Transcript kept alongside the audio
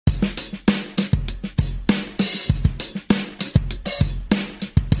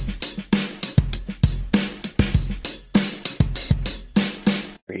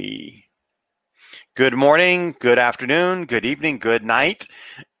Good morning, good afternoon, good evening, good night.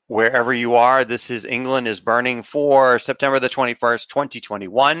 Wherever you are, this is England is Burning for September the 21st,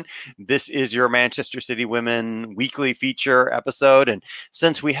 2021. This is your Manchester City Women weekly feature episode. And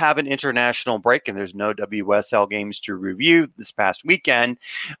since we have an international break and there's no WSL games to review this past weekend,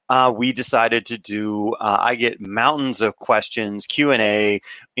 we decided to do, I get mountains of questions, Q&A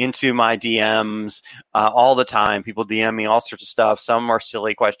into my DMs all the time. People DM me all sorts of stuff. Some are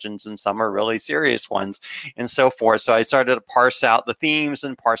silly questions and some are really serious ones and so forth. So I started to parse out the themes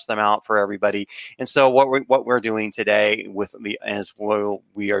and parse them out for everybody. And so what we're doing today as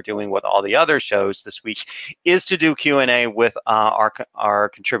we are doing with all the other shows this week is to do Q&A with our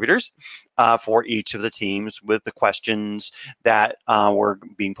contributors for each of the teams with the questions that were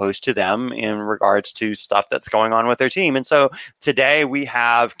being posed to them in regards to stuff that's going on with their team. And so today we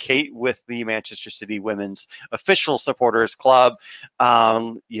have Kate with the Manchester City Women's Official Supporters Club,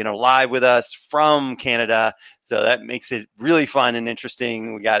 live with us from Canada. So that makes it really fun and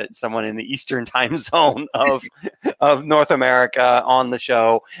interesting. We got someone in the Eastern time zone of North America on the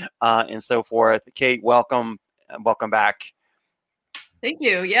show and so forth. Kate, welcome back. Thank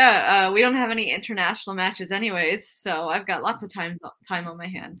you. Yeah, we don't have any international matches anyways, so I've got lots of time on my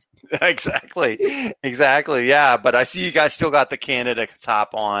hands. Exactly. Yeah, but I see you guys still got the Canada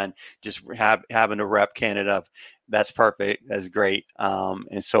top on, just having to rep Canada. That's perfect. That's great.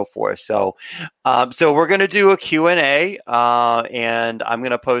 And so forth. So we're going to do a Q&A, and I'm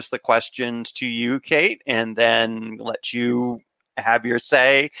going to post the questions to you, Kate, and then let you have your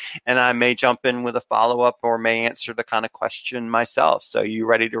say, and I may jump in with a follow-up or may answer the kind of question myself. So you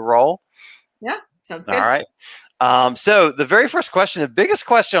ready to roll? Yeah, sounds good. All right. So the very first question, the biggest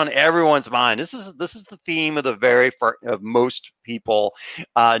question on everyone's mind, this is the theme of of most people,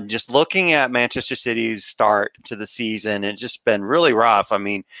 just looking at Manchester City's start to the season. It's just been really rough. I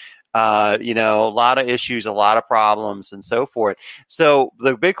mean, a lot of issues, a lot of problems, and so forth. So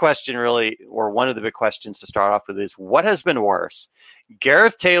the big question really, or one of the big questions to start off with, is what has been worse?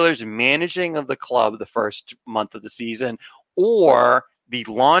 Gareth Taylor's managing of the club the first month of the season, or the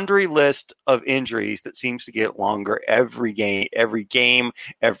laundry list of injuries that seems to get longer every game,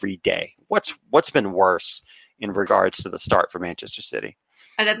 every day? What's been worse in regards to the start for Manchester City?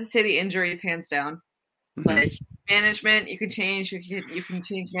 I'd have to say the injuries, hands down. Mm-hmm. Like management, you can change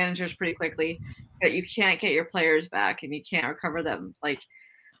managers pretty quickly, but you can't get your players back and you can't recover them. Like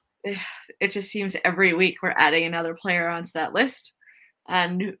it just seems every week we're adding another player onto that list,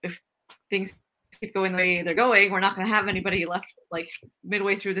 and if things keep going the way they're going, we're not going to have anybody left like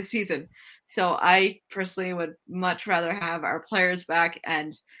midway through the season. So I personally would much rather have our players back,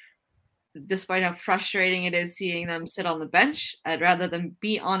 and despite how frustrating it is seeing them sit on the bench, I'd rather them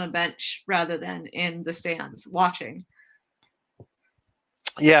be on a bench rather than in the stands watching.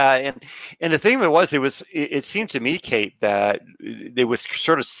 Yeah, and the thing of it it seemed to me, Kate, that it was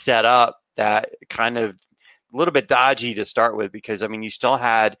sort of set up that kind of a little bit dodgy to start with, because I mean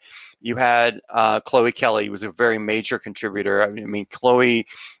you had Chloe Kelly was a very major contributor. I mean Chloe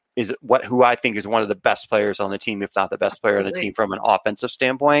is who I think is one of the best players on the team, if not the best player on the team from an offensive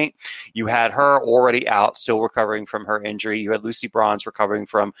standpoint. You had her already out, still recovering from her injury. You had Lucy Bronze recovering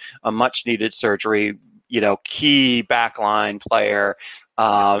from a much needed surgery, key backline player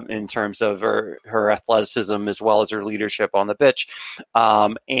in terms of her athleticism as well as her leadership on the pitch.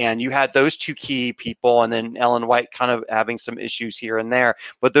 And you had those two key people, and then Ellen White kind of having some issues here and there.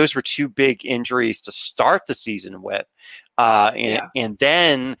 But those were two big injuries to start the season with. And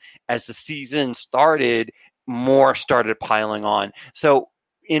then as the season started, more started piling on. So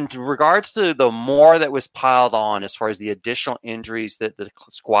in regards to the more that was piled on as far as the additional injuries that the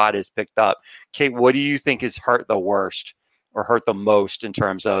squad has picked up, Kate, what do you think has hurt the worst or hurt the most in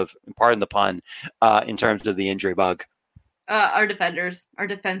terms of, pardon the pun, in terms of the injury bug? Our defenders, our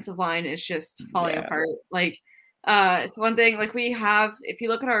defensive line is just falling apart. Like, it's one thing, like we have, if you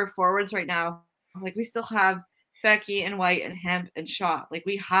look at our forwards right now, like we still have Becky and White and Hemp and Shaw. Like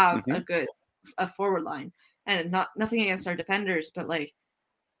we have a forward line, and nothing against our defenders, but like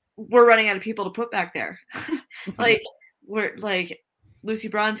we're running out of people to put back there. Like we're like Lucy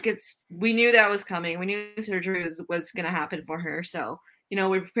Bronze we knew that was coming. We knew surgery was going to happen for her. So,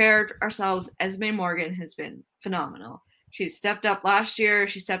 we prepared ourselves. Esme Morgan has been phenomenal. She's stepped up last year.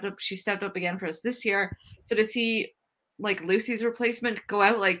 She stepped up again for us this year. So to see like Lucy's replacement go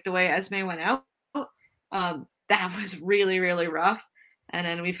out like the way Esme went out, that was really, really rough. And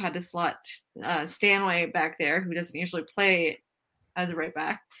then we've had to slot Stanway back there, who doesn't usually play as a right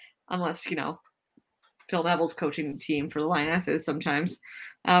back, unless, Phil Neville's coaching the team for the Lionesses sometimes.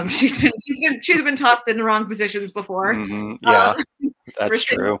 She's been tossed in the wrong positions before. Mm-hmm. Yeah. That's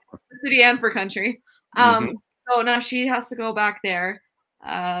true. For city and for country. Mm-hmm. So now she has to go back there.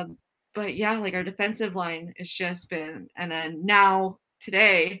 But yeah, like our defensive line has just been, and then now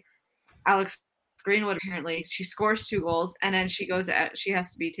today, Alex Greenwood apparently she scores 2 goals and then she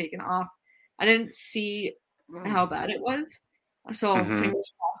has to be taken off. I didn't see how bad it was. So Mm-hmm.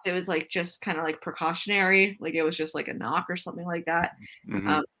 fingers crossed it was like just kind of like precautionary, like it was just like a knock or something like that.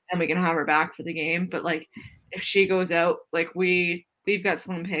 Mm-hmm. And we can have her back for the game. But like if she goes out, like we've got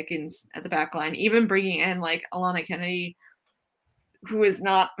Slim Pickens at the back line, even bringing in like Alana Kennedy, who is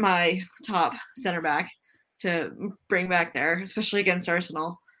not my top center back, to bring back there, especially against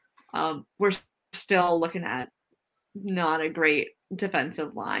Arsenal. We're still looking at not a great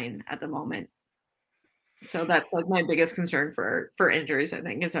defensive line at the moment. So that's like my biggest concern for injuries, I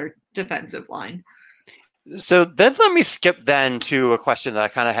think, is our defensive line. So then let me skip then to a question that I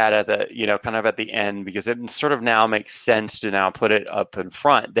kind of had at the, kind of at the end, because it sort of now makes sense to now put it up in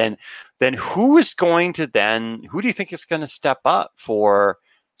front. Then who do you think is going to step up for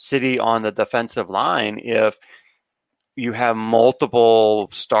City on the defensive line if you have multiple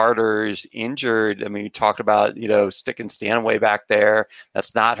starters injured? I mean, you talked about, sticking Stanway back there.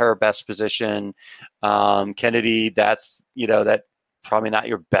 That's not her best position. Kennedy, that's, that probably not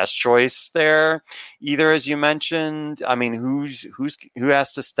your best choice there either, as you mentioned. I mean, who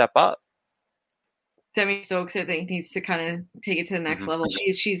has to step up? Demi Stokes, I think, needs to kind of take it to the next Mm-hmm. level.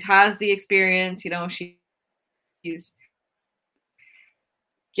 She's has the experience, she's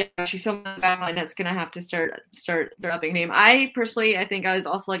she's someone in the back line that's gonna have to start upping name. I think I would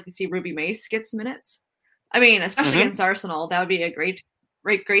also like to see Ruby Mace get some minutes. I mean, especially Mm-hmm. against Arsenal, that would be a great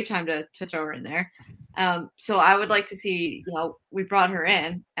time to throw her in there. So I would like to see, we brought her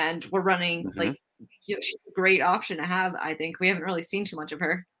in and we're running Mm-hmm. she's a great option to have. I think we haven't really seen too much of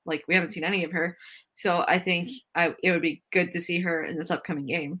her. Like we haven't seen any of her. So I think it would be good to see her in this upcoming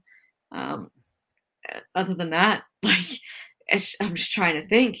game. Other than that, I'm just trying to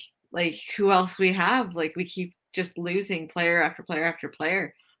think, like, who else we have. Like, we keep just losing player after player after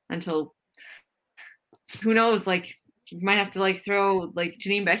player until, who knows, like, you might have to, like, throw, like,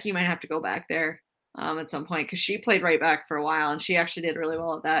 Janine Becky might have to go back there at some point, because she played right back for a while, and she actually did really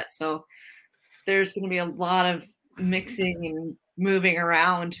well at that. So there's going to be a lot of mixing and moving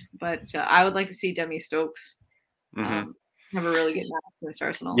around, but I would like to see Demi Stokes have a really good match against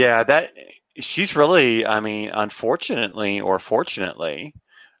Arsenal. Yeah, that she's really, I mean, unfortunately or fortunately,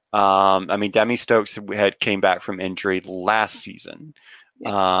 I mean, Demi Stokes came back from injury last season,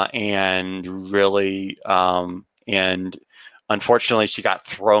 and really, and unfortunately, she got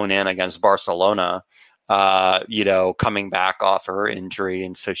thrown in against Barcelona, coming back off her injury,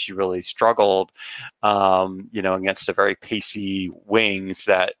 and so she really struggled, against a very pacey wings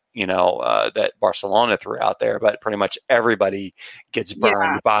that that Barcelona threw out there, but pretty much everybody gets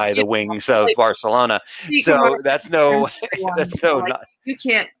burned by the wings of Barcelona. So that's no, you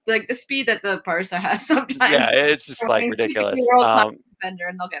can't, like, the speed that the Barca has sometimes. Yeah, it's just like ridiculous. Defender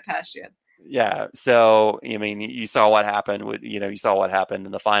and they'll get past you. Yeah. So, I mean, you saw what happened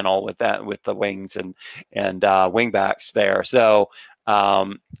in the final with the wings and wingbacks there. So,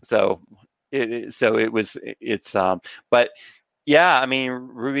 but yeah, I mean,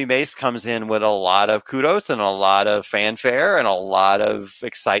 Ruby Mace comes in with a lot of kudos and a lot of fanfare and a lot of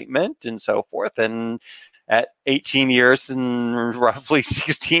excitement and so forth. And at 18 years and roughly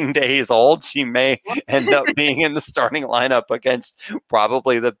 16 days old, she may end up being in the starting lineup against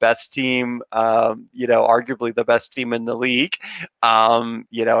probably the best team, arguably the best team in the league,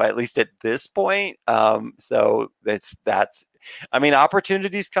 at least at this point. So I mean,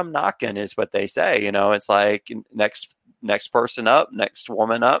 opportunities come knocking is what they say. It's like next person up, next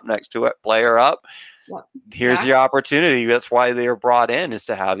woman up, next player up. Here's your opportunity. That's why they're brought in, is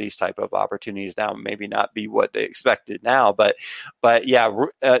to have these type of opportunities now. Maybe not be what they expected now, but yeah,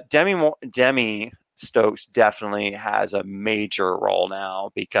 Demi Stokes definitely has a major role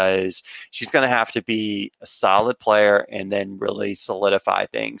now, because she's going to have to be a solid player and then really solidify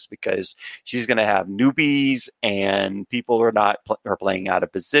things, because she's going to have newbies and people are playing out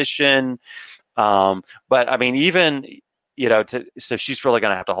of position. But I mean, even so she's really going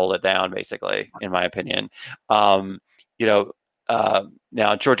to have to hold it down, basically, in my opinion. Now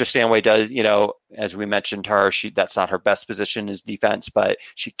Georgia Stanway does, as we mentioned that's not her best position is defense, but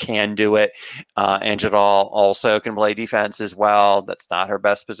she can do it. Angela also can play defense as well. That's not her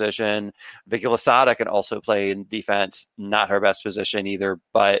best position. Vicky Losada can also play in defense, not her best position either,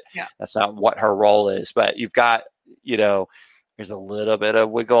 but that's not what her role is. But you've got, there's a little bit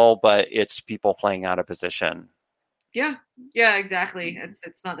of wiggle, but it's people playing out of position. Yeah, exactly.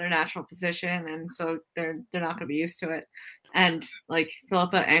 It's not their natural position, and so they're not going to be used to it. And like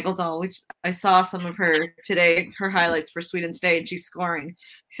Philippa Angeldal, which I saw some of her today, her highlights for Sweden today, and she's scoring.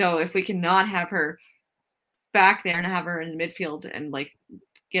 So if we cannot have her back there and have her in midfield and like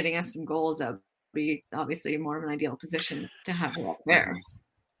getting us some goals, that would be obviously more of an ideal position to have her up there.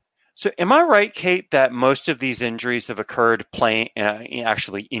 So am I right, Kate, that most of these injuries have occurred playing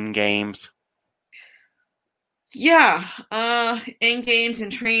actually in games? Yeah, in games and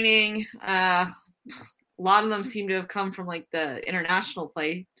training, a lot of them seem to have come from like the international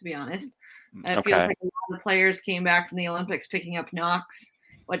play, to be honest. It feels like a lot of players came back from the Olympics picking up knocks,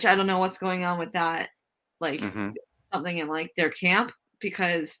 which I don't know what's going on with that. Like something in like their camp,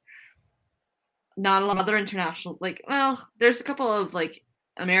 because not a lot of other international, like, well, there's a couple of like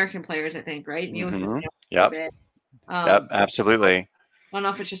American players, I think, right? Yep, absolutely. I don't know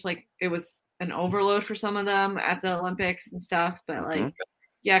if it's just like it was an overload for some of them at the Olympics and stuff, but like,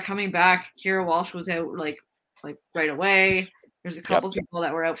 yeah, coming back, Kira Walsh was out like right away. There's a couple people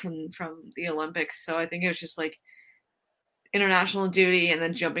that were out from the Olympics, so I think it was just like international duty and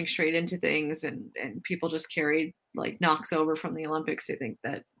then jumping straight into things, and people just carried like knocks over from the Olympics. I think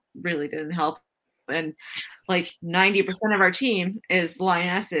that really didn't help. And like 90% of our team is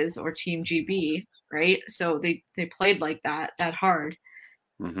Lionesses or Team GB, right? So they played like that hard.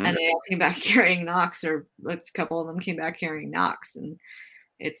 And they all came back carrying knocks, or a couple of them came back carrying knocks, and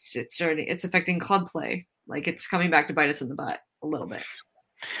it's affecting club play. Like it's coming back to bite us in the butt a little bit.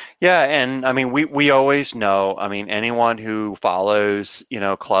 Yeah, and I mean, we always know. I mean, anyone who follows,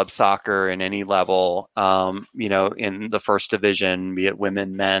 club soccer in any level, in the first division, be it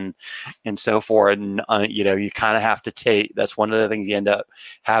women, men, and so forth, and you kind of have to take. That's one of the things you end up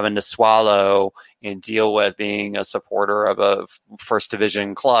having to swallow and deal with, being a supporter of a first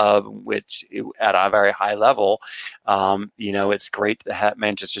division club, which at a very high level. It's great that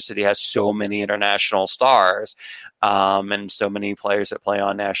Manchester City has so many international stars, and so many players that play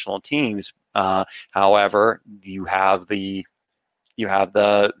on national teams. However, you have the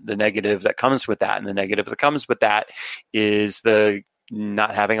negative that comes with that, and the negative that comes with that is the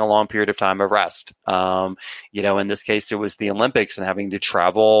not having a long period of time of rest. In this case, it was the Olympics and having to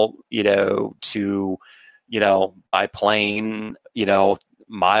travel, by plane,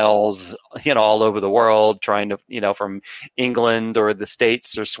 miles, all over the world, trying to, from England or the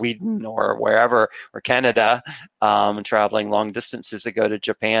States or Sweden or wherever, or Canada, traveling long distances to go to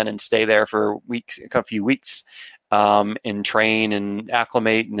Japan and stay there for a few weeks, and train and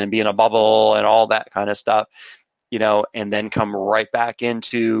acclimate and then be in a bubble and all that kind of stuff. And then come right back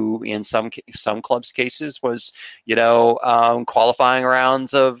into, in some clubs' cases, was, qualifying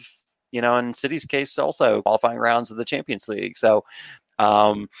rounds of, in City's case also qualifying rounds of the Champions League. So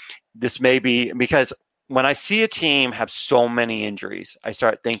this may be, because when I see a team have so many injuries, I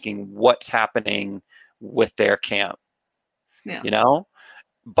start thinking, what's happening with their camp?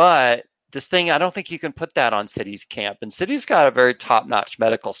 But this thing, I don't think you can put that on City's camp, and City's got a very top-notch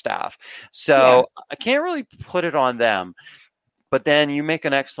medical staff. So I can't really put it on them. But then you make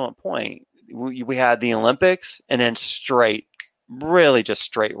an excellent point. We had the Olympics, and then really just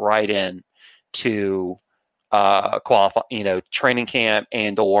straight right in to training camp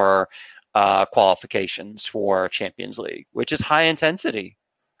and or qualifications for Champions League, which is high intensity.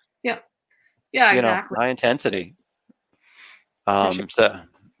 Yeah, exactly. High intensity. And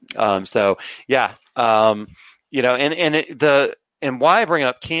why I bring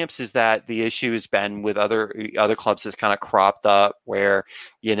up camps is that the issue has been with other clubs has kind of cropped up where,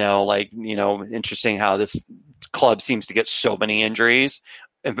 interesting how this club seems to get so many injuries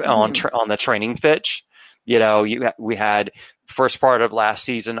on the training pitch. We had first part of last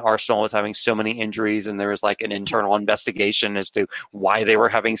season, Arsenal was having so many injuries, and there was like an internal investigation as to why they were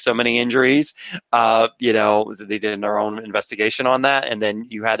having so many injuries. They did their own investigation on that. And then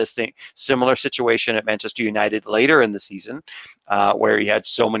you had a similar situation at Manchester United later in the season, where you had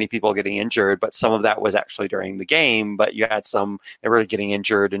so many people getting injured, but some of that was actually during the game, but you had some that were getting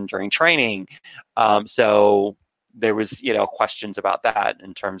injured and during training. So there was, questions about that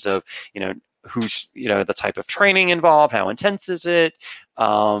in terms of, who's, the type of training involved, how intense is it?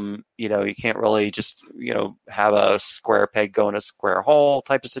 You can't really just, have a square peg go in a square hole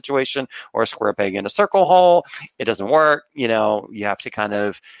type of situation, or a square peg in a circle hole. It doesn't work. You have to kind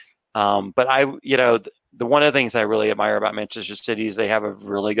of, but the one of the things I really admire about Manchester City is they have a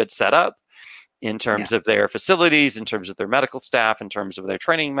really good setup in terms of their facilities, in terms of their medical staff, in terms of their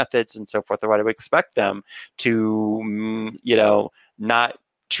training methods and so forth. Or what I would expect them to, not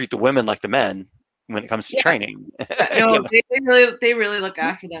treat the women like the men when it comes to training. They really look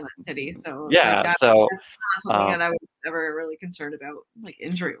after them at City. So that's not something that I was ever really concerned about, like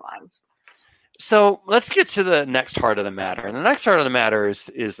injury wise. So let's get to the next heart of the matter. And the next heart of the matter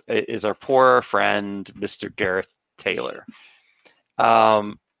is our poor friend, Mr. Gareth Taylor.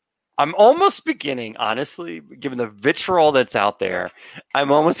 I'm almost beginning, honestly, given the vitriol that's out there,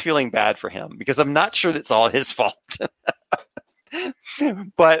 I'm almost feeling bad for him because I'm not sure that's all his fault.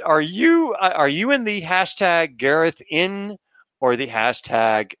 But are you in the hashtag Gareth in or the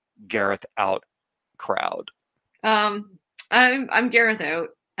hashtag Gareth out crowd? I'm Gareth out.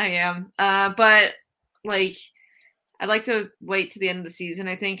 I am. But like I'd like to wait to the end of the season.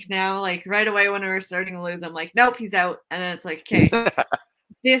 I think now, like right away when we were starting to lose, I'm like, nope, he's out. And then it's like, okay,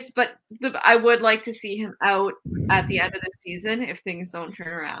 I would like to see him out at the end of the season if things don't turn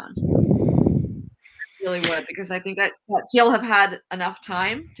around. I really would, because I think that he'll have had enough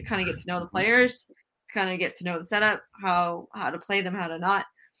time to kind of get to know the players, to kind of get to know the setup, how to play them, how to not.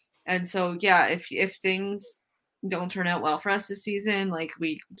 And so, yeah, if things don't turn out well for us this season, like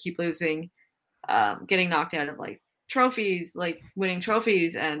we keep losing, getting knocked out of like trophies, like winning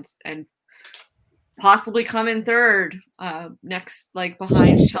trophies, and possibly come in third next, like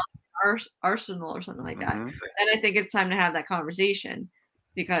behind Chelsea, Arsenal, or something like that. Mm-hmm. And I think it's time to have that conversation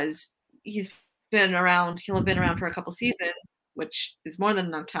because he's been around. He'll have been around for a couple seasons, which is more than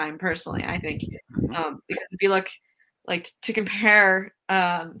enough time, personally. I think because if you look, like to compare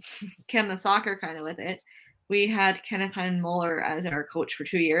Canada Soccer kind of with it, we had Kenneth Muller as our coach for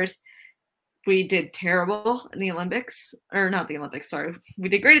 2 years. We did terrible in the Olympics, or not the Olympics. Sorry, we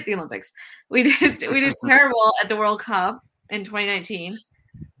did great at the Olympics. We did terrible at the World Cup in 2019.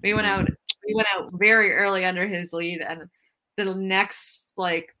 We went out very early under his lead, and the next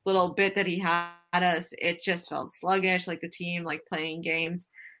like little bit that he had us, it just felt sluggish. Like the team, like playing games,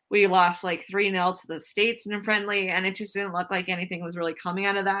 we lost like 3-0 to the States in a friendly, and it just didn't look like anything was really coming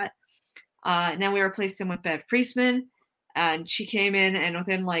out of that. And then we replaced him with Bev Priestman, and she came in, and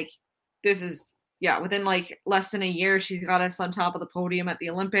within like within like less than a year, she's got us on top of the podium at the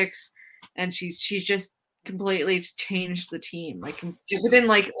Olympics, and she's just completely changed the team like within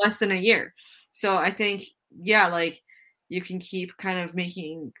like less than a year. So I think, yeah, like you can keep kind of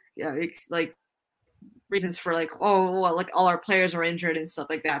making like reasons for like, oh well, like all our players are injured and stuff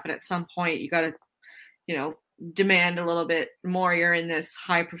like that, but at some point you got to, demand a little bit more. You're in this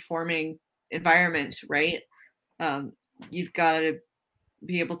high performing environment, right? You've got to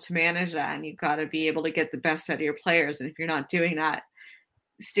be able to manage that, and you've got to be able to get the best out of your players. And if you're not doing that,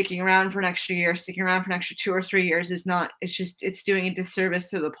 sticking around for an extra year, sticking around for an extra 2 or 3 years is not, it's doing a disservice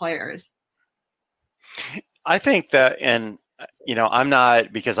to the players. I think that, and I'm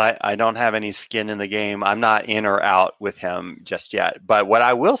not, because I don't have any skin in the game, I'm not in or out with him just yet. But what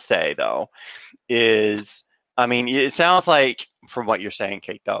I will say though is, I mean, it sounds like from what you're saying,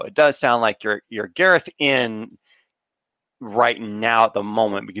 Kate, though, it does sound like you're Gareth in right now at the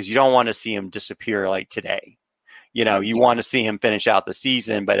moment, because you don't want to see him disappear like today. You want to see him finish out the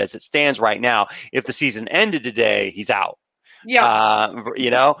season, but as it stands right now, if the season ended today, he's out. Yeah.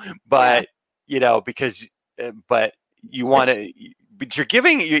 But because but you want to, but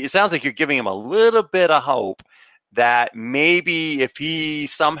it sounds like you're giving him a little bit of hope that maybe if he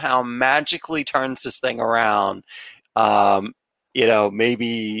somehow magically turns this thing around,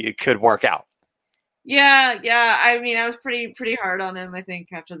 maybe it could work out. Yeah. I mean, I was pretty hard on him, I think,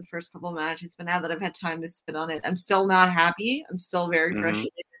 after the first couple of matches. But now that I've had time to sit on it, I'm still not happy. I'm still very frustrated,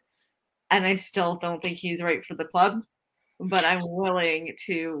 and I still don't think he's right for the club. But I'm willing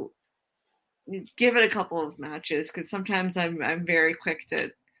to give it a couple of matches, because sometimes I'm very quick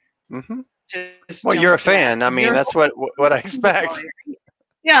to. Well, you're a fan. I mean, that's what I expect.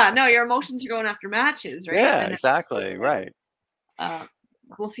 Yeah, no, your emotions are going after matches, right? Yeah, exactly, right.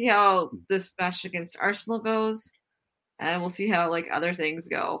 We'll see how this match against Arsenal goes, and we'll see how like other things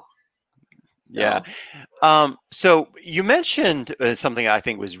go. Yeah. So you mentioned something I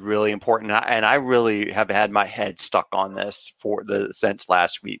think was really important, and I really have had my head stuck on this since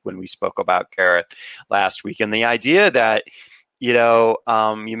last week when we spoke about Gareth last week, and the idea that you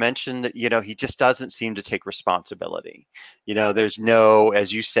mentioned that he just doesn't seem to take responsibility. There's no,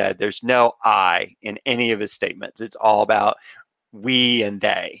 as you said, there's no I in any of his statements. It's all about we and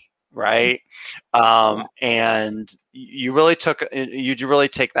they. Right. And you really take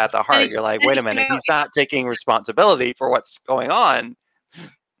that to heart. You're like, wait a minute, he's not taking responsibility for what's going on.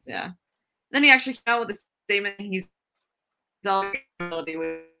 Yeah. Then he actually came out with a statement. He's all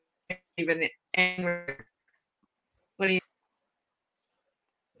even angry when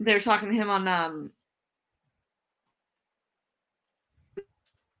they're talking to him on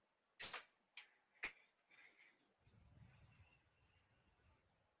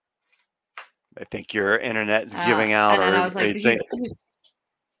I think your internet's giving out, and I was like,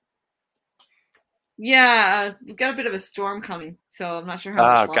 Yeah, we've got a bit of a storm coming, so I'm not sure how much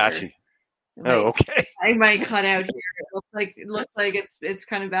Ah, got longer. you. It Oh, might okay. I might cut out here. It looks like it's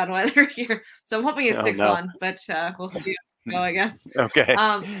kind of bad weather here, so I'm hoping it Oh sticks no. on. But we'll see how it go, I guess. Okay.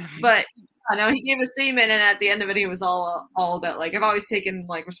 But I know he gave a statement, and at the end of it, he was all about like I've always taken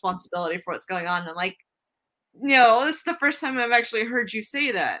like responsibility for what's going on. And I'm like, no, this is the first time I've actually heard you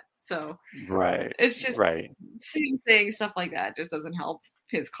say that. So Right. it's just Right. same thing, stuff like that just doesn't help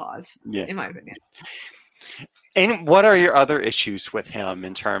his cause, Yeah. in my opinion. And what are your other issues with him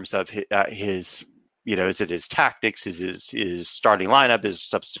in terms of his is it his tactics, his starting lineup, his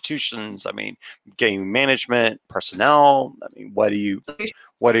substitutions? I mean, game management, personnel. I mean, what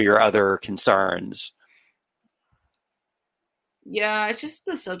are your other concerns? Yeah, it's just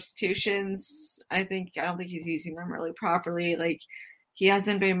the substitutions. I don't think he's using them really properly. Like he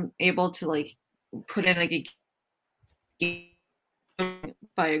hasn't been able to like put in like a game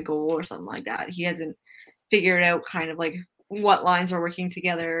by a goal or something like that. He hasn't figured out kind of like what lines are working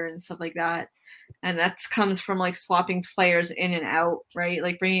together and stuff like that. And that comes from like swapping players in and out, right?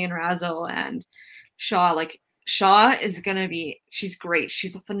 Like bringing in Razo and Shaw. Like Shaw is gonna be, she's great.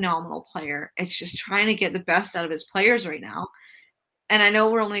 She's a phenomenal player. It's just trying to get the best out of his players right now. And I know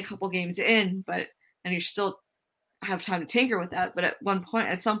we're only a couple games in, but and you still have time to tinker with that. But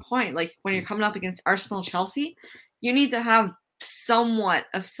at some point, like when you're coming up against Arsenal, Chelsea, you need to have somewhat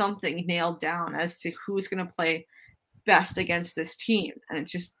of something nailed down as to who's going to play best against this team, and it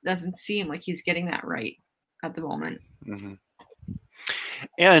just doesn't seem like he's getting that right at the moment. Mm-hmm.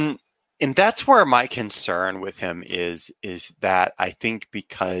 And that's where my concern with him is that I think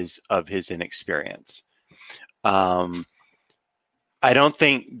because of his inexperience. I don't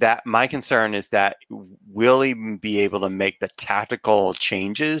think that my concern is that will he be able to make the tactical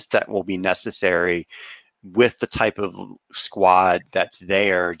changes that will be necessary with the type of squad that's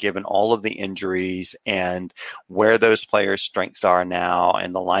there, given all of the injuries and where those players' strengths are now,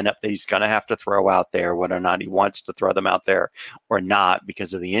 and the lineup that he's going to have to throw out there, whether or not he wants to throw them out there or not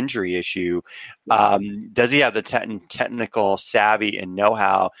because of the injury issue. Does he have the technical savvy and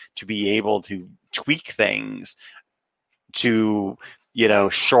know-how to be able to tweak things to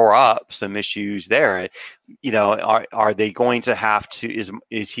shore up some issues there? Are they going to have to,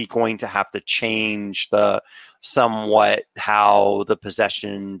 is he going to have to change the somewhat how the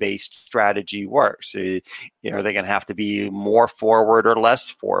possession based strategy works? Are they going to have to be more forward or less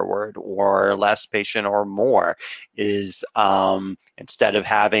forward, or less patient or more? Is instead of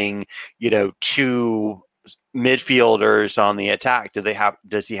having two midfielders on the attack,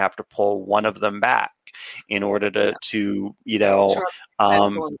 does he have to pull one of them back in order to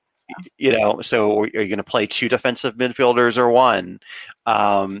so are you going to play two defensive midfielders or one?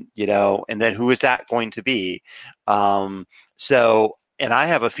 And then who is that going to be? And I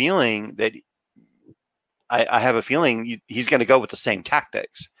have a feeling that he's going to go with the same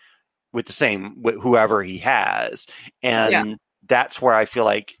tactics, with whoever he has, and that's where I feel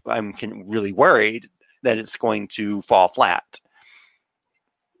like I'm really worried that it's going to fall flat.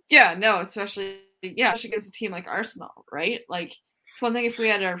 Yeah, no, especially against a team like Arsenal, right? Like it's one thing if we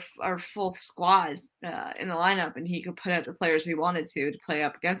had our full squad in the lineup and he could put out the players he wanted to play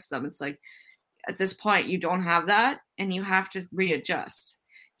up against them. It's like at this point you don't have that, and you have to readjust.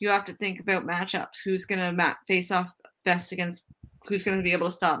 You have to think about matchups. Who's going to face off best against? Who's going to be able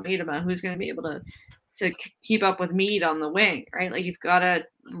to stop Miedema? Who's going to be able to keep up with Mead on the wing, right? Like you've got to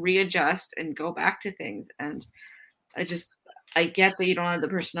readjust and go back to things. And I get that you don't have the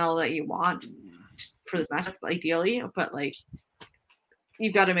personnel that you want for this matchup, ideally, but like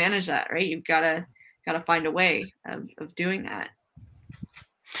you've got to manage that, right? You've got to find a way of doing that.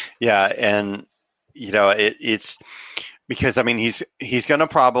 Yeah, and it's because I mean he's going to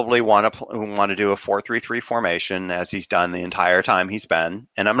probably want to do a 4-3-3 formation, as he's done the entire time he's been.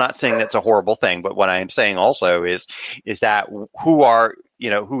 And I'm not saying that's a horrible thing, but what I am saying also is that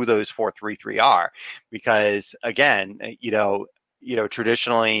who those 4-3-3 are, because again,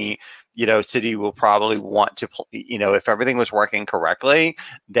 traditionally, City will probably want to, if everything was working correctly,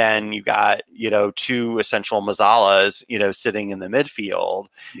 then you got, two essential Mazzalas, sitting in the midfield,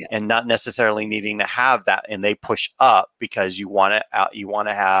 and not necessarily needing to have that. And they push up because you want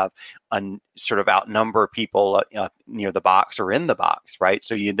to have sort of outnumber people near the box or in the box, right?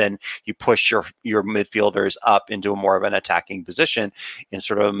 So you push your midfielders up into a more of an attacking position in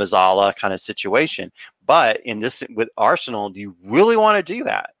sort of a Mazzala kind of situation. But with Arsenal, do you really want to do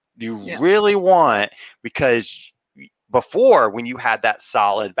that? Do you really want, because before, when you had that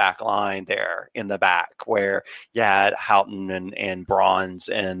solid back line there in the back where you had Houghton and Bronze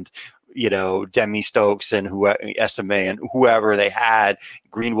and Demi Stokes and SMA and whoever they had,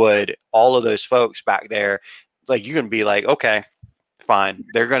 Greenwood, all of those folks back there, like you can be like, okay, fine,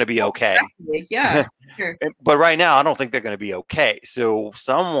 they're going to be okay. Yeah, sure. But right now, I don't think they're going to be okay. So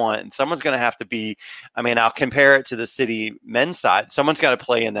someone's going to have to be. I mean, I'll compare it to the City men's side. Someone's got to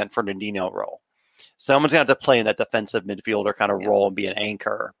play in that Fernandinho role. Someone's going to have to play in that defensive midfielder kind of role and be an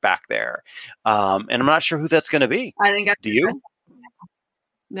anchor back there. And I'm not sure who that's going to be. I think. Do you?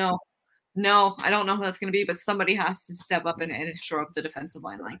 No, I don't know who that's going to be, but somebody has to step up and shore up the defensive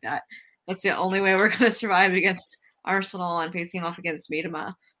line like that. That's the only way we're going to survive against Arsenal and facing off against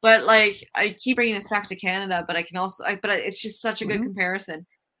Miedema. But like, I keep bringing this back to Canada, but I can also, but it's just such a good comparison.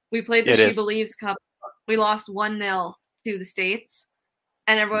 We played the She Believes Cup. We lost 1-0 to the States.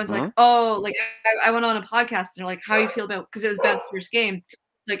 And everyone's like, oh, like I went on a podcast and they're like, how do you feel about, because it was Bev's first game.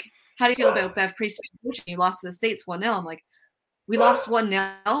 Like, how do you feel about Bev Priest coaching? You lost to the States 1-0. I'm like, we lost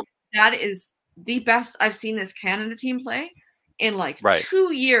 1-0. That is the best I've seen this Canada team play in like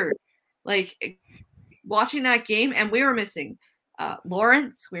 2 years. Like watching that game, and we were missing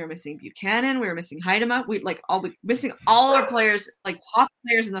Lawrence, we were missing Buchanan, we were missing Heidema. We missing all our players, like top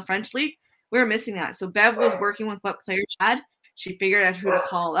players in the French league. We were missing that. So Bev was working with what players had. She figured out who to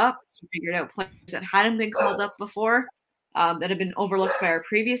call up. She figured out players that hadn't been called up before, that had been overlooked by our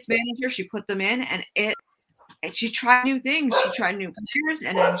previous manager. She put them in, and she tried new things. She tried new players,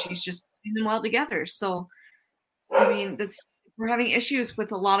 and then she's just putting them well together. So, I mean, we're having issues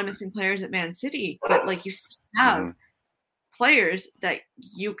with a lot of missing players at Man City, but like you still have players that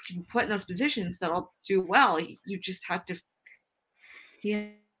you can put in those positions that'll do well. You just have to.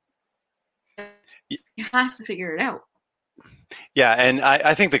 He has to figure it out. Yeah, and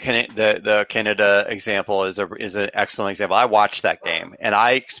I think the Canada example is an excellent example. I watched that game, and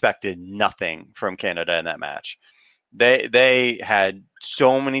I expected nothing from Canada in that match. They had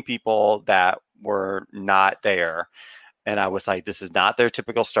so many people that were not there, and I was like, this is not their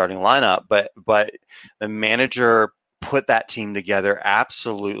typical starting lineup. But the manager put that team together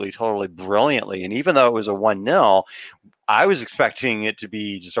absolutely, totally brilliantly. And even though it was a 1-0, I was expecting it to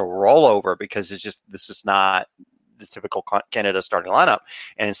be just a rollover because this is not the typical Canada starting lineup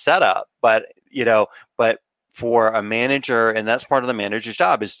and setup. But for a manager, and that's part of the manager's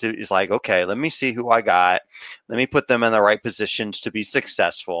job, is like, okay, let me see who I got. Let me put them in the right positions to be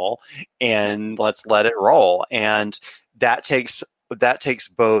successful, and let's let it roll. And that takes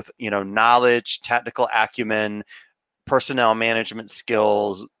both, knowledge, tactical acumen, personnel management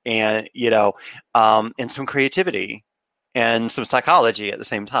skills, and, and some creativity and some psychology at the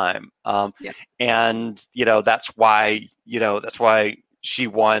same time. And, that's why she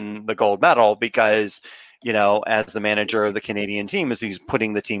won the gold medal, because, as the manager of the Canadian team, is he's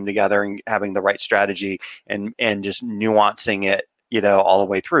putting the team together and having the right strategy and just nuancing it, all the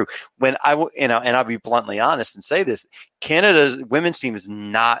way through. When and I'll be bluntly honest and say this, Canada's women's team is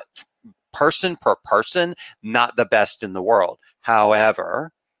not person per person, not the best in the world.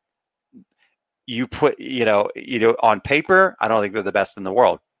 However, you put, on paper, I don't think they're the best in the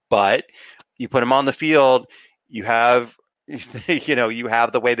world, but you put them on the field, you have, you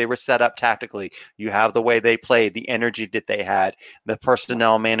have the way they were set up tactically, you have the way they played, the energy that they had, the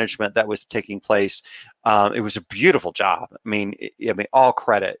personnel management that was taking place. It was a beautiful job. I mean, all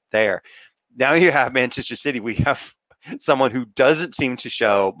credit there. Now you have Manchester City. We have someone who doesn't seem to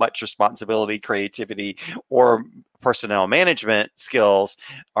show much responsibility, creativity, or personnel management skills,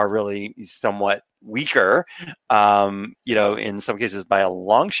 are really somewhat weaker, in some cases by a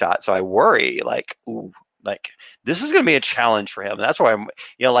long shot. So I worry, this is going to be a challenge for him. And that's why I'm,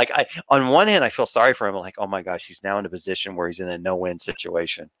 on one hand, I feel sorry for him. I'm like, oh my gosh, he's now in a position where he's in a no-win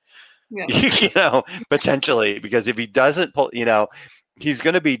situation. Yeah. Potentially, because if he doesn't pull, he's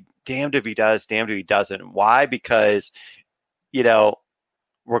going to be damned if he does, damned if he doesn't. Why? Because,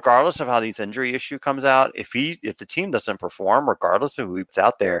 regardless of how this injury issue comes out, if the team doesn't perform, regardless of who's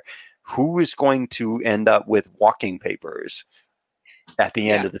out there, who is going to end up with walking papers at the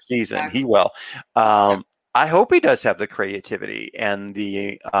end of the season? Exactly. He will. I hope he does have the creativity and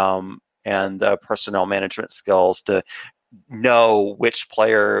the personnel management skills to know which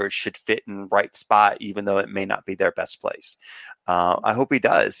player should fit in right spot, even though it may not be their best place. I hope he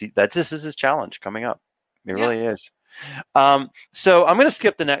does. This is his challenge coming up. It really is. So I'm going to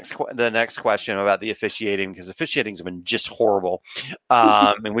skip the next question about the officiating, because officiating has been just horrible.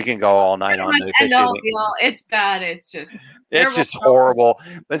 And we can go all night on the officiating. It's bad. It's just horrible.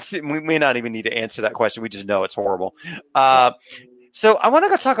 Let's see. We may not even need to answer that question. We just know it's horrible. So I want to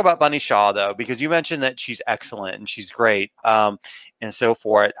go talk about Bunny Shaw, though, because you mentioned that she's excellent and she's great, and so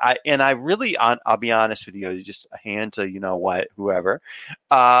forth. I really, I'll be honest with you, just a hand to whoever.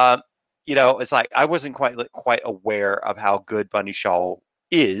 it's like I wasn't quite aware of how good Bunny Shaw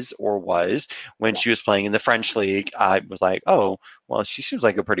is or was when she was playing in the French league. I was like, oh, well, she seems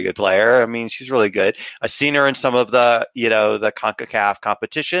like a pretty good player. I mean, she's really good. I've seen her in some of the, the CONCACAF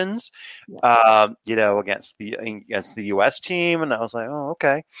competitions, against the U.S. team, and I was like, oh,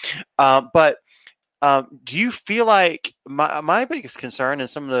 okay. But do you feel like my biggest concern in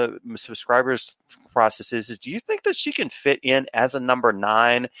some of the subscribers' processes is, do you think that she can fit in as a number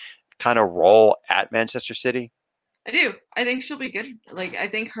 9 kind of role at Manchester City? I do. I think she'll be good. Like, I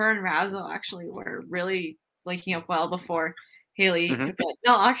think her and Razo actually were really linking up well before Haley Mm-hmm. took that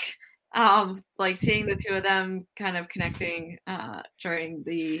knock. Like seeing the two of them kind of connecting during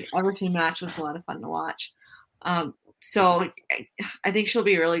the Everton match was a lot of fun to watch. So I think she'll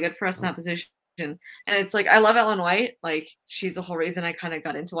be really good for us in that position. And it's like, I love Ellen White. Like, she's the whole reason I kind of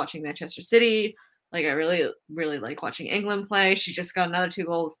got into watching Manchester City. Like, I really, really like watching England play. She just got another 2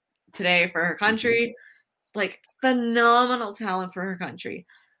 goals today for her country. Mm-hmm. Like, phenomenal talent for her country.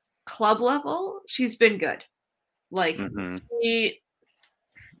 Club level, she's been good. Like, Mm-hmm.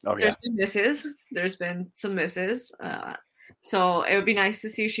 There's been misses. There's been some misses. So it would be nice to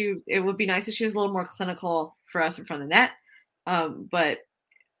see it would be nice if she was a little more clinical for us in front of the net. But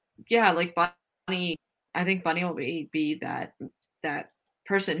yeah, like Bunny, I think Bunny will be that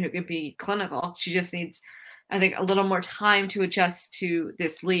person who could be clinical. She just needs, I think, a little more time to adjust to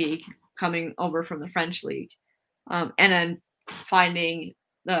this league coming over from the French league, and then finding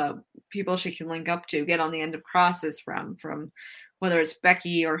the people she can link up to, get on the end of crosses from whether it's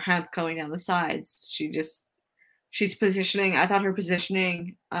Becky or Hemp going down the sides. She's positioning. I thought her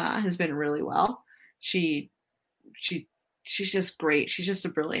positioning has been really well. She's just great. She's just a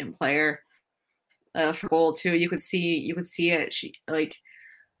brilliant player. For goal too, you could see it. She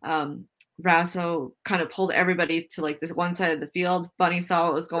Raso kind of pulled everybody to like this one side of the field. Bunny saw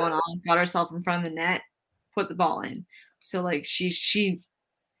what was going on, got herself in front of the net, put the ball in. So like she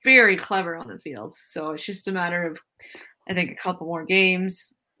very clever on the field. So it's just a matter of, I think, a couple more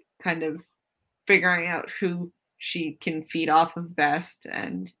games, kind of figuring out who she can feed off of best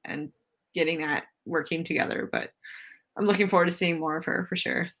and getting that working together. But I'm looking forward to seeing more of her for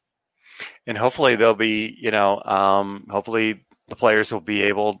sure. And hopefully there'll be, hopefully the players will be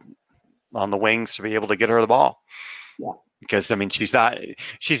able on the wings to be able to get her the ball. Yeah. Because I mean, she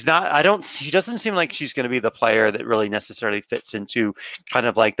doesn't seem like she's going to be the player that really necessarily fits into kind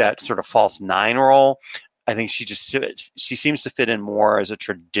of like that sort of false 9 role. I think she seems to fit in more as a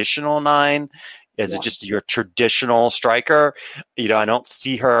traditional 9, as just your traditional striker. I don't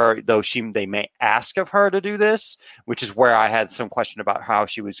see her, though they may ask of her to do this, which is where I had some question about how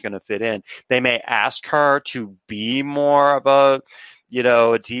she was going to fit in. They may ask her to be more of a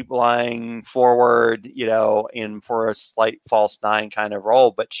deep lying forward, in for a slight false 9 kind of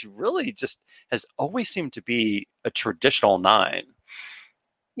role, but she really just has always seemed to be a traditional 9.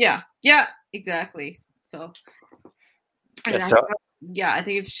 Yeah, exactly. So, I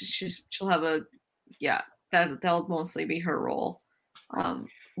think she'll have that'll mostly be her role.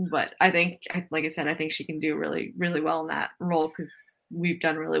 But I think, like I said, I think she can do really, really well in that role because we've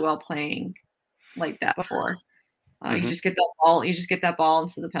done really well playing like that before. You just get that ball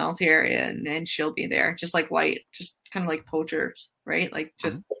into the penalty area, and she'll be there, just like White, just kind of like poachers, right? Like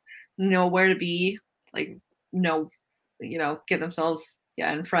just know where to be, like get themselves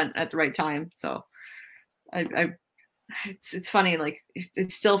in front at the right time. So it's funny, like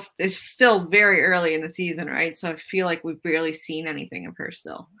it's still very early in the season, right? So I feel like we've barely seen anything of her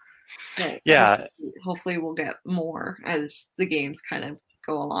still. But hopefully we'll get more as the games kind of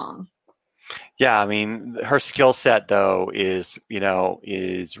go along. Yeah, I mean, her skill set though is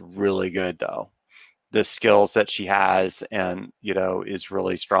really good though. The skills that she has and is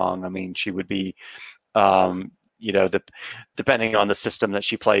really strong. I mean, she would be depending on the system that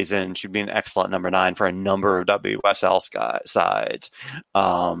she plays in, she'd be an excellent number 9 for a number of WSL sides.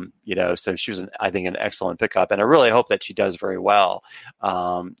 So she was, I think, an excellent pickup, and I really hope that she does very well.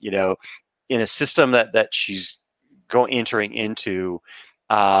 In a system that she's entering into,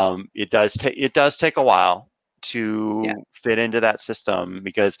 it does take a while to fit into that system,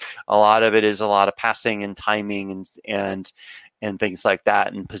 because a lot of it is a lot of passing and timing and things like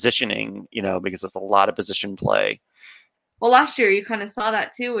that, and positioning, because it's a lot of position play. Well, last year you kind of saw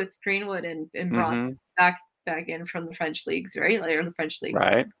that too with Greenwood and brought back in from the French leagues, right? Or the French league.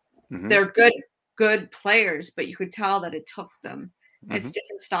 Right. Mm-hmm. They're good players, but you could tell that it took them. It's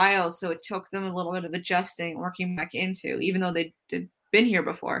different styles, so it took them a little bit of adjusting, working back into, even though they'd been here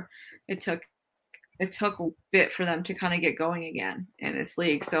before. It took a bit for them to kind of get going again in this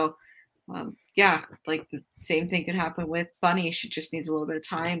league. So yeah, like the same thing could happen with Bunny. She just needs a little bit of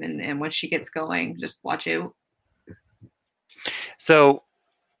time, and once she gets going, just watch out. So,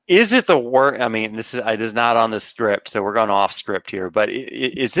 is it the worst? I mean, this is not on the script, so we're going off script here. But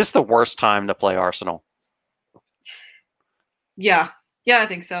is this the worst time to play Arsenal? Yeah, I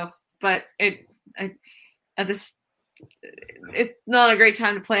think so. But it's not a great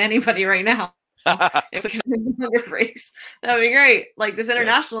time to play anybody right now. If we can win some other breaks, that would be great. Like this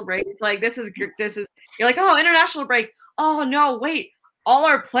international break, it's like this is you're like, oh, international break. Oh no, wait, all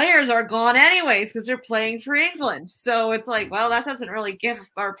our players are gone anyways because they're playing for England. So it's like, well, that doesn't really give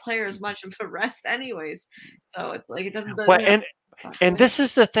our players much of a rest anyways. So it's like it doesn't. Well, and this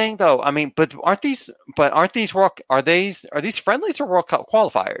is the thing, though. I mean, aren't these friendlies or World Cup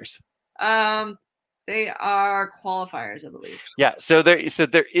qualifiers? They are qualifiers, I believe. Yeah, so there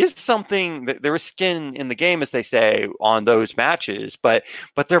is something, there is skin in the game, as they say, on those matches, but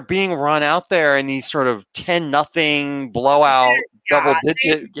they're being run out there in these sort of 10-0 blowout, double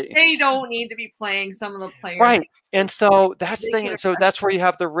digit. They don't need to be playing some of the players, right? And so that's the thing. So that's where you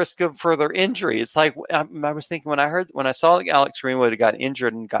have the risk of further injury. It's like I was thinking when I saw Alex Greenwood got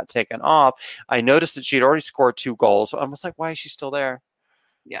injured and got taken off, I noticed that she had already scored 2 goals. I was like, why is she still there?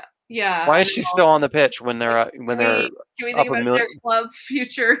 Yeah. Why is she still on the pitch when they're Can we think about their club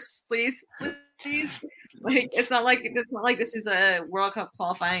futures, please? Like it's not like this is a World Cup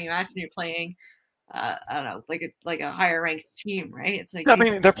qualifying match and you're playing. I don't know, like a higher ranked team, right? It's like I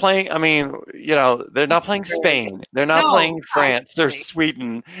mean, they're playing. I mean, they're not playing Spain. They're not playing France or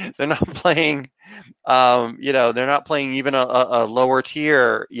Sweden. They're not playing. They're not playing even a lower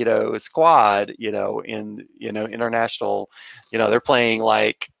tier, squad. In international. They're playing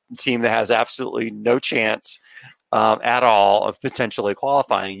like a team that has absolutely no chance at all of potentially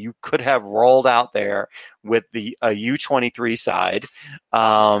qualifying. You could have rolled out there with the U23 side,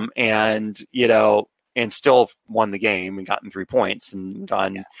 and still won the game and gotten 3 points and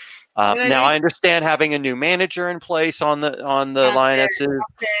gone. Yeah. Now I understand having a new manager in place on the Lionesses.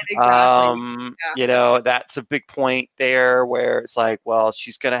 Exactly. That's a big point there where it's like, well,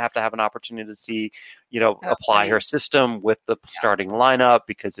 she's going to have an opportunity to see, apply her system with the starting lineup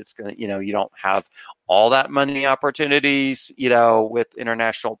because it's going to, you don't have all that many opportunities, with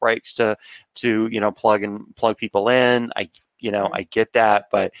international breaks to plug people in. I get that,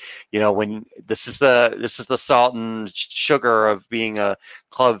 but when this is the salt and sugar of being a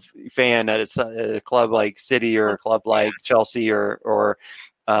club fan at a club like City or a club like Chelsea or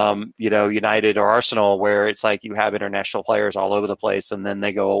United or Arsenal, where it's like you have international players all over the place and then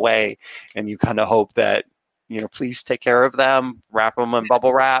they go away and you kind of hope that, please take care of them, wrap them in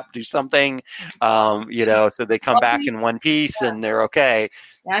bubble wrap, do something, so they come back in one piece and they're okay.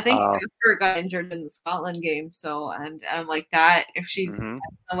 Yeah, I think Cuthbert got injured in the Scotland game. So, and like that, if she's, I don't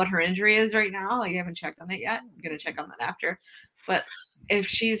know what her injury is right now. Like, I haven't checked on it yet. I'm going to check on that after. But if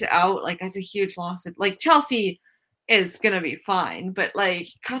she's out, like, that's a huge loss. Like, Chelsea is going to be fine. But, like,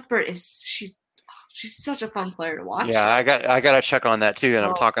 Cuthbert she's such a fun player to watch. Yeah, I got to check on that too. And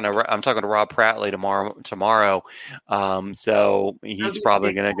I'm talking to Rob Prattley tomorrow. So he's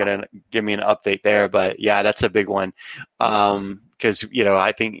probably going to give me an update there. But yeah, that's a big one. Because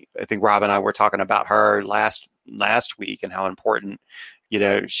I think Rob and I were talking about her last week and how important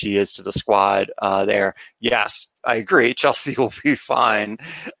she is to the squad there. Yes, I agree. Chelsea will be fine,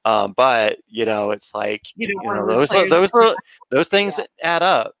 but it's like those things add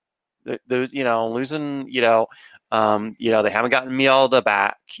up. Those losing they haven't gotten Mielda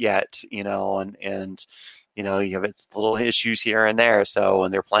back yet, and you have its little issues here and there. So,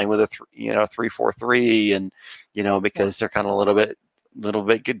 and they're playing with a 3-4-3, and because they're kind of a little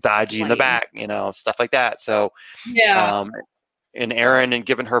bit dodgy in the back, stuff like that. So, and Erin, and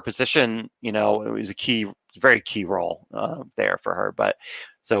given her position, it was very key role there for her. But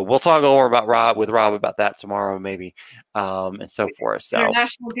so we'll talk a little more about Rob about that tomorrow, maybe, and so forth. So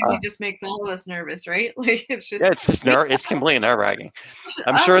international duty just makes all of us nervous, right? Like it's just it's completely nerve-wracking.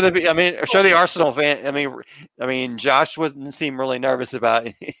 I'm sure the Arsenal fan. I mean, Josh wouldn't seem really nervous about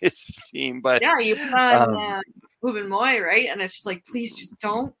his team, but yeah, you put on Ruben Moy, right? And it's just like, please just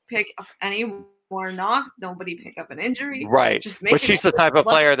don't pick up any more knocks. Nobody pick up an injury, right? But she's the type of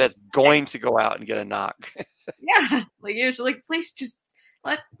player that's going to go out and get a knock. Yeah, like you're just like, please just.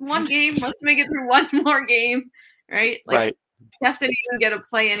 Let's make it through one more game, right? Like, right. Steph didn't even get to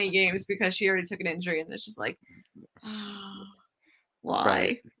play any games because she already took an injury, and it's just like,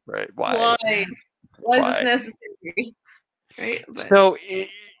 why? Right. Why is this necessary? Right. But, so,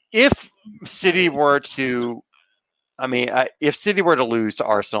 if City were to, if City were to lose to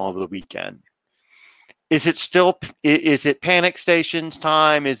Arsenal over the weekend, is it panic stations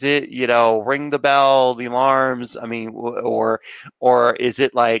time? Is it, ring the bell, the alarms? I mean, or is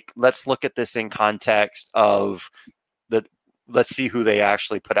it like, let's look at this in context of let's see who they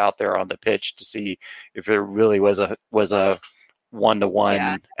actually put out there on the pitch to see if it really was a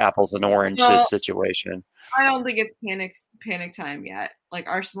 1-to-1 apples and oranges situation. I don't think it's panic time yet. Like,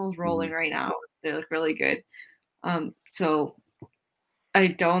 Arsenal's rolling right now. They look really good. So I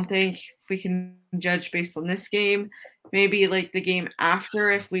don't think we can judge based on this game. Maybe like the game after,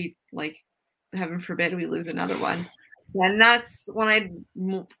 if we, like, heaven forbid, we lose another one, then that's when I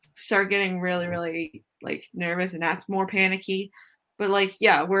start getting really, really, like, nervous, and that's more panicky. But, like,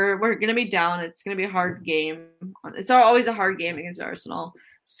 yeah, we're gonna be down. It's gonna be a hard game. It's always a hard game against Arsenal.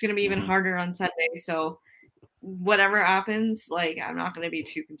 It's gonna be even harder on Sunday. So whatever happens, like, I'm not gonna be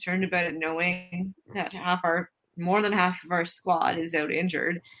too concerned about it, knowing that more than half of our squad is out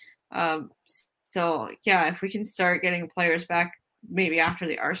injured. So yeah, if we can start getting players back maybe after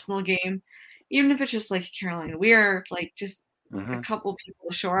the Arsenal game, even if it's just like Caroline Weir, like just a couple people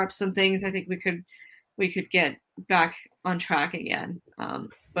to shore up some things, I think we could get back on track again.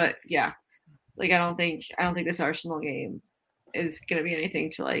 But yeah, like, I don't think this Arsenal game is going to be anything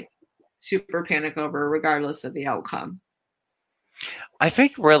to, like, super panic over, regardless of the outcome. I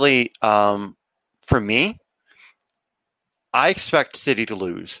think really, for me, I expect City to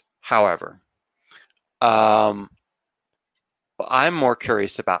lose. However, I'm more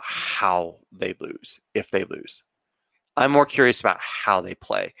curious about how they lose, if they lose. I'm more curious about how they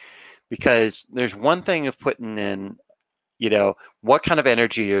play, because there's one thing of putting in, what kind of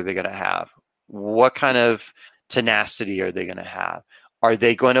energy are they going to have? What kind of tenacity are they going to have? Are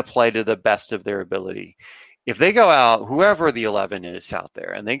they going to play to the best of their ability? If they go out, whoever the 11 is out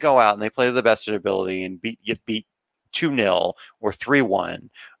there, and they go out and they play to the best of their ability and get beat 2-0 or 3-1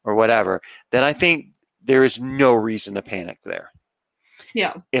 or whatever, then I think there is no reason to panic there.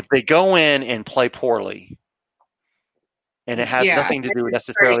 Yeah. If they go in and play poorly, and it has nothing to do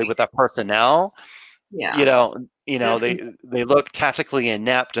necessarily with that personnel, they look tactically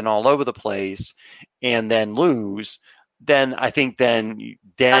inept and all over the place, and then lose, then I think then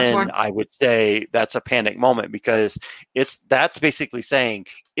I would say that's a panic moment, because that's basically saying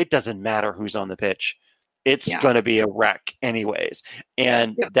it doesn't matter who's on the pitch. It's going to be a wreck anyways.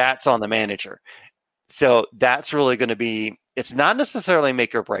 And that's on the manager. So that's really going to be, it's not necessarily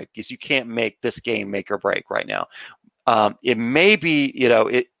make or break, because you can't make this game make or break right now. It may be,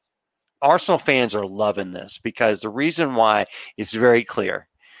 Arsenal fans are loving this, because the reason why is very clear.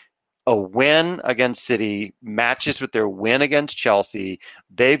 A win against City matches with their win against Chelsea.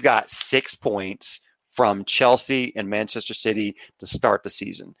 They've got 6 points from Chelsea and Manchester City to start the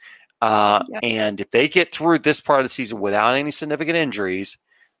season. And if they get through this part of the season without any significant injuries,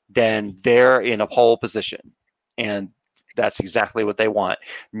 then they're in a pole position. And that's exactly what they want.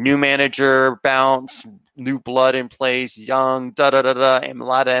 New manager, bounce, new blood in place, young, and a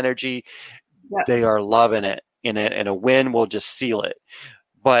lot of energy. Yep. They are loving it. And a win will just seal it.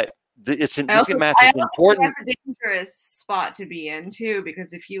 But this match is important. That's a dangerous spot to be in too,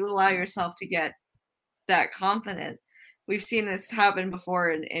 because if you allow yourself to get that confident, we've seen this happen before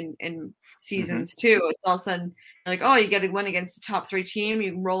in seasons too. It's all of a sudden like, oh, you get a win against the top 3 team,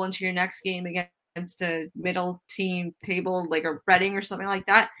 you roll into your next game against a middle team table like a Reading or something like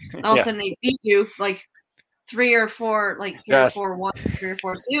that. And all of a sudden they beat you like 3 or 4, like 3 or 4-1, 3 or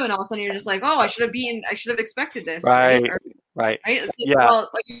 4-2, and all of a sudden you're just like, oh, I should have expected this. Right. Yeah. Well,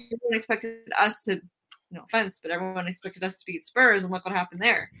 like, everyone expected us to, no offense, but everyone expected us to beat Spurs, and look what happened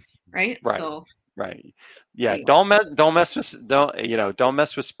there. Right. So. Right. Yeah. Don't mess with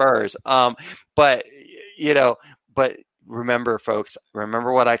Spurs. But remember, folks,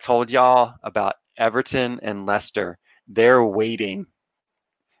 what I told y'all about Everton and Leicester. They're waiting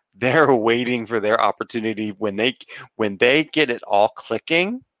for their opportunity when they get it all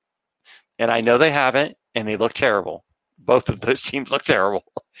clicking. And I know they haven't, and they look terrible. Both of those teams look terrible.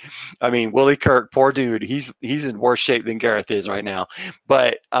 I mean, Willie Kirk, poor dude, he's in worse shape than Gareth is right now.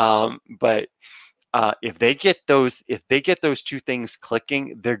 But if they get those 2 things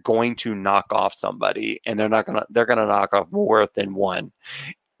clicking, they're going to knock off somebody, and they're gonna knock off more than one.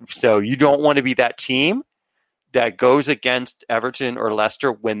 So you don't want to be that team that goes against Everton or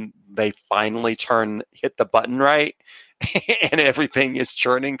Leicester when they finally hit the button right and everything is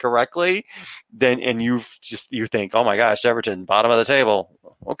churning correctly. And you think, oh my gosh, Everton, bottom of the table.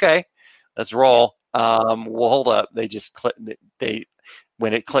 Okay, let's roll. We'll hold up.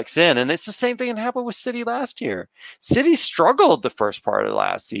 when it clicks in. And it's the same thing that happened with City last year. City struggled the first part of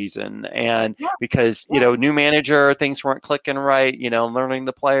last season, and because new manager, things weren't clicking right, learning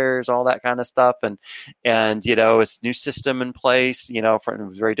the players, all that kind of stuff, and it's new system in place, it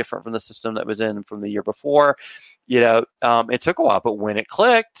was very different from the system that was in from the year before. It took a while, but when it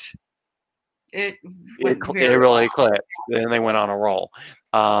clicked, it really clicked, and they went on a roll.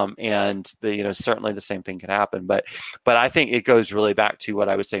 And certainly the same thing could happen, but I think it goes really back to what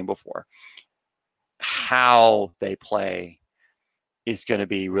I was saying before. How they play is going to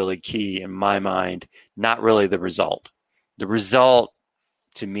be really key in my mind, not really the result. The result,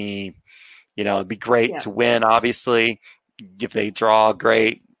 to me, it'd be great to win. Obviously, if they draw,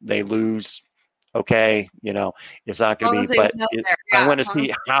 great. They lose, okay. It's not going to be, but I want to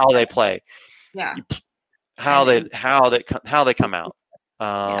see how they play. Yeah. How they come out.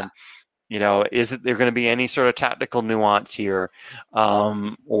 Is there going to be any sort of tactical nuance here?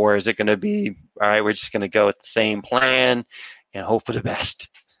 Or is it going to be, all right, we're just going to go with the same plan and hope for the best?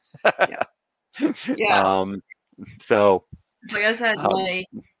 So like I said,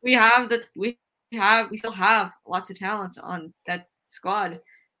 we still have lots of talent on that squad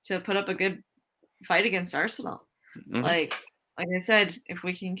to put up a good fight against Arsenal. Mm-hmm. Like I said, if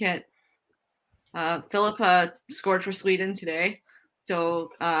we can get Philippa scored for Sweden today. So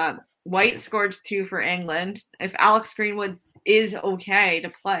White scored 2 for England. If Alex Greenwood is okay to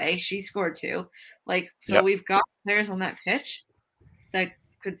play, she scored 2. We've got players on that pitch that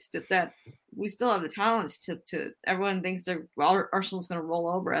could that we still have the talents to. Everyone thinks Arsenal's going to roll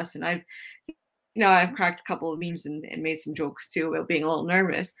over us, and I've cracked a couple of memes and made some jokes too about being a little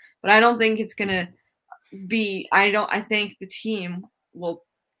nervous, but I don't think it's going to be. I think the team will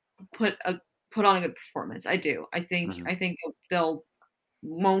put on a good performance. I do. I think they'll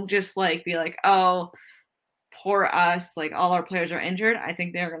won't just be like, oh, poor us, all our players are injured. I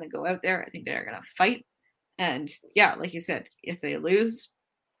think they're going to go out there. I think they're going to fight. And like you said, if they lose,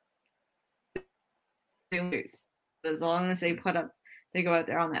 they lose. But as long as they they go out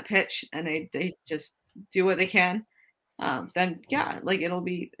there on that pitch and they just do what they can, then it'll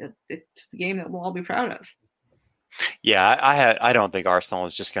be it's a game that we'll all be proud of. Yeah, I don't think Arsenal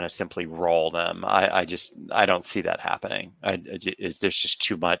is just going to simply roll them. I don't see that happening. There's just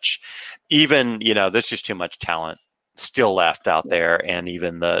too much, even, there's just too much talent still left out there. And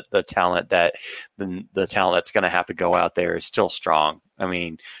even the talent the talent that's going to have to go out there is still strong. I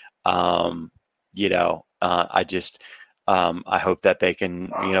mean, I hope that they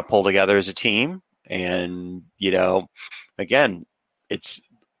can, pull together as a team and, again, it's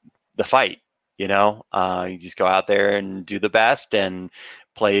the fight. You just go out there and do the best and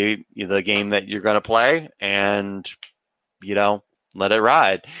play the game that you're going to play and, let it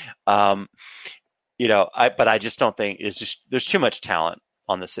ride. But I just don't think there's too much talent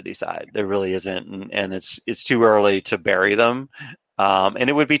on the City side. There really isn't. And it's too early to bury them. And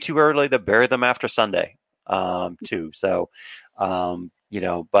it would be too early to bury them after Sunday, too. So,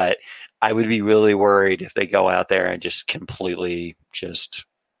 but I would be really worried if they go out there and just completely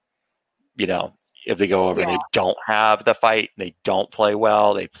if they go over and they don't have the fight, they don't play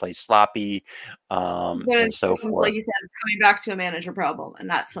well, they play sloppy, and so forth. Like you said, it's coming back to a manager problem, and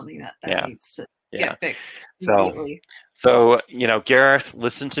that's something that needs to get fixed immediately. So Gareth,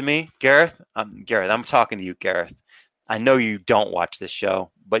 listen to me. Gareth, I'm talking to you, Gareth. I know you don't watch this show,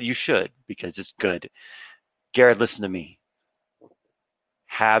 but you should because it's good. Gareth, listen to me.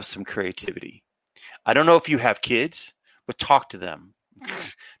 Have some creativity. I don't know if you have kids, but talk to them.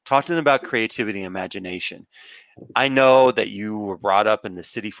 Talk to them about creativity and imagination. I know that you were brought up in the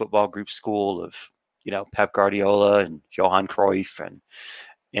City Football Group school of, Pep Guardiola and Johan Cruyff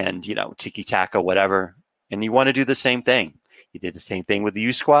and Tiki Taka, whatever. And you want to do the same thing. You did the same thing with the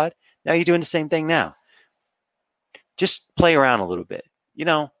U squad. Now you're doing the same thing now. Just play around a little bit,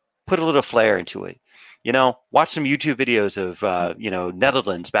 put a little flair into it. Watch some YouTube videos of,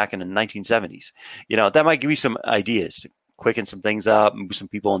 Netherlands back in the 1970s. That might give you some ideas. Quicken some things up, move some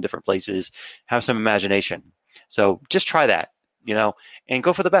people in different places, have some imagination. So just try that, and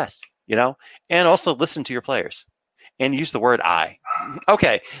go for the best, and also listen to your players and use the word I.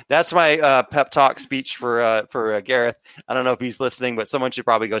 Okay. That's my pep talk speech for Gareth. I don't know if he's listening, but someone should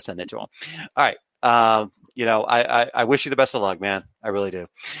probably go send it to him. All right. I wish you the best of luck, man. I really do.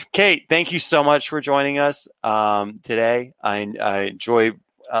 Kate, thank you so much for joining us today. I enjoy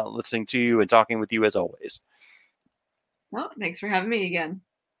listening to you and talking with you as always. Well, thanks for having me again.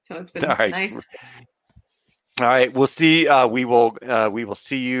 So it's been nice. All right, we'll see. We will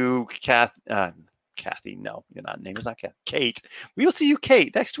see you, Kathy. No, your name is not Kathy. Kate. We will see you,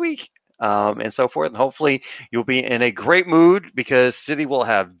 Kate, next week and so forth. And hopefully you'll be in a great mood because City will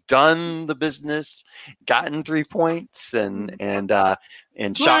have done the business, gotten 3 points, and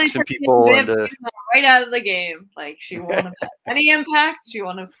shocked some people into right out of the game. Like she won't have had any impact. She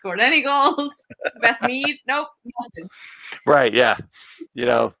won't have scored any goals. Beth Mead, nope, nothing. Right, yeah.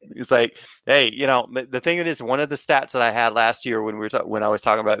 It's like, hey, the thing is, one of the stats that I had last year when when I was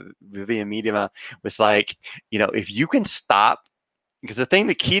talking about Vivianne Miedema was like, if you can stop, because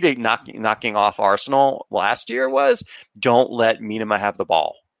the key to knocking off Arsenal last year was don't let Miedema have the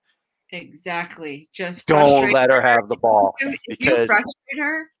ball. Exactly. Just don't let her have the ball. If you frustrate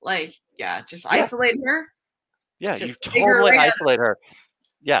her, just isolate her. Yeah, you totally isolate her.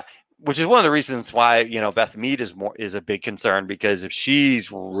 Yeah. Which is one of the reasons why, Beth Mead is a big concern, because if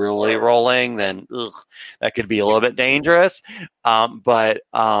she's really rolling, then that could be a little bit dangerous. But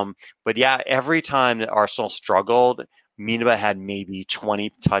yeah, every time that Arsenal struggled, Miedema had maybe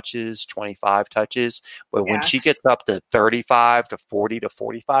 20 touches, 25 touches. But when she gets up to 35 to 40 to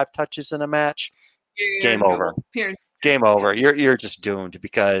 45 touches in a match, game over. Game over. You're just doomed,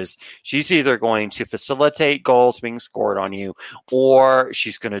 because she's either going to facilitate goals being scored on you, or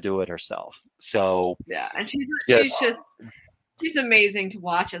she's going to do it herself. So yeah, and she's amazing to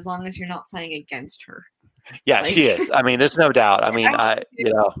watch as long as you're not playing against her. Yeah, she is. I mean, there's no doubt. I mean, I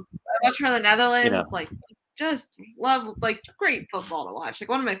watch her in the Netherlands. Just love great football to watch.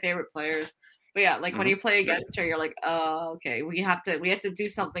 One of my favorite players. But yeah, when you play against her, you're like, oh, okay, we have to do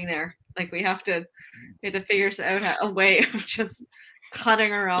something there. We have to figure out a way of just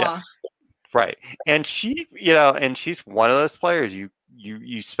cutting her off. Right. And she's one of those players, you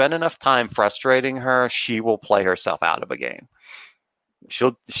spend enough time frustrating her, she will play herself out of a game.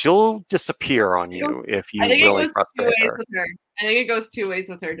 She'll disappear on you if you really frustrate her. I think it goes two ways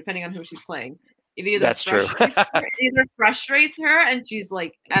with her, depending on who she's playing. That's true. It either frustrates her and she's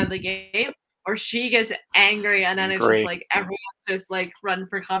out of the game, or she gets angry and then it's just everyone just run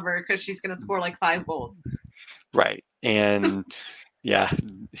for cover because she's going to score 5 goals. Right. And yeah,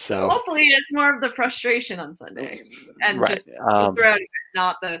 so hopefully it's more of the frustration on Sunday and just throughout,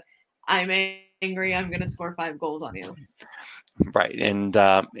 not the I'm angry, I'm going to score 5 goals on you. Right. And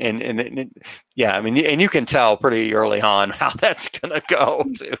yeah, I mean, and you can tell pretty early on how that's going to go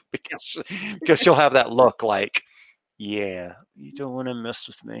too, because she'll have that look yeah, you don't want to mess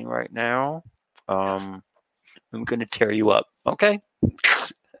with me right now. I'm going to tear you up. Okay.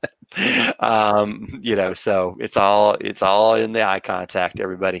 So it's all in the eye contact,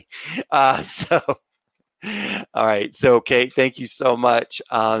 everybody. All right. So, Kate, thank you so much.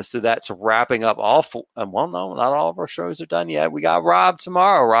 So that's wrapping up all. Well, no, not all of our shows are done yet. We got Rob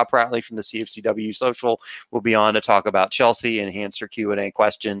tomorrow. Rob Pratley from the CFCW Social will be on to talk about Chelsea and answer Q&A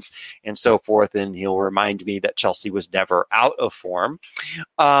questions and so forth. And he'll remind me that Chelsea was never out of form.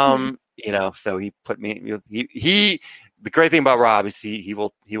 So he put me. The great thing about Rob is he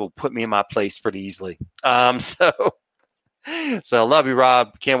will put me in my place pretty easily. So love you,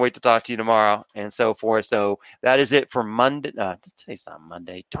 Rob. Can't wait to talk to you tomorrow and so forth. So that is it for Monday. Today's not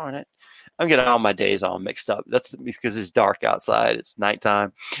Monday. Darn it. I'm getting all my days all mixed up. That's because it's dark outside. It's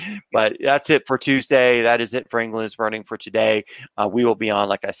nighttime. But that's it for Tuesday. That is it for England is Burning for today. We will be on,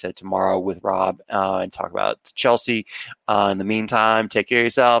 like I said, tomorrow with Rob and talk about Chelsea. In the meantime, take care of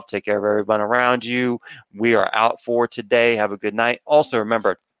yourself. Take care of everyone around you. We are out for today. Have a good night. Also,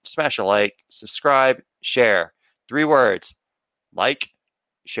 remember, smash a like, subscribe, share. 3 words: like,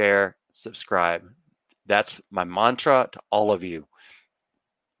 share, subscribe. That's my mantra to all of you.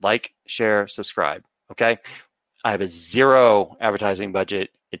 Like, share, subscribe. Okay. I have a 0 advertising budget.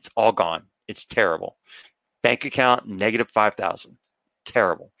 It's all gone. It's terrible. Bank account, -5,000.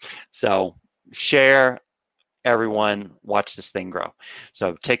 Terrible. So share, everyone, watch this thing grow.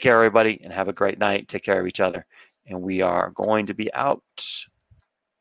 So take care, everybody, and have a great night. Take care of each other. And we are going to be out.